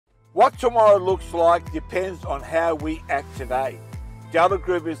What tomorrow looks like depends on how we act today. Delta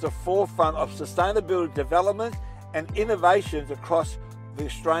Group is the forefront of sustainability development and innovations across the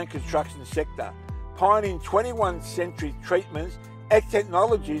Australian construction sector, pioneering 21st century treatments and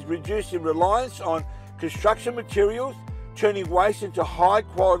technologies, reducing reliance on construction materials, turning waste into high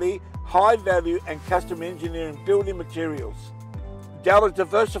quality, high value and custom engineering building materials. Delta's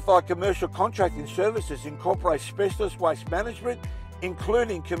diversified commercial contracting services incorporate specialist waste management,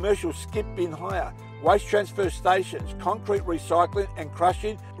 including commercial skip bin hire, waste transfer stations, concrete recycling and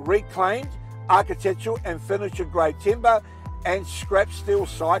crushing, reclaimed, architectural and furniture grade timber and scrap steel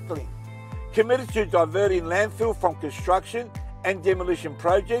cycling. Committed to diverting landfill from construction and demolition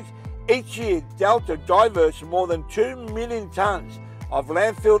projects, each year Delta diverts more than 2 million tonnes of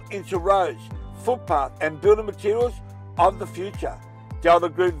landfill into roads, footpath and building materials of the future. Delta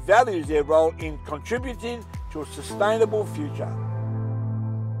Group values their role in contributing to a sustainable future.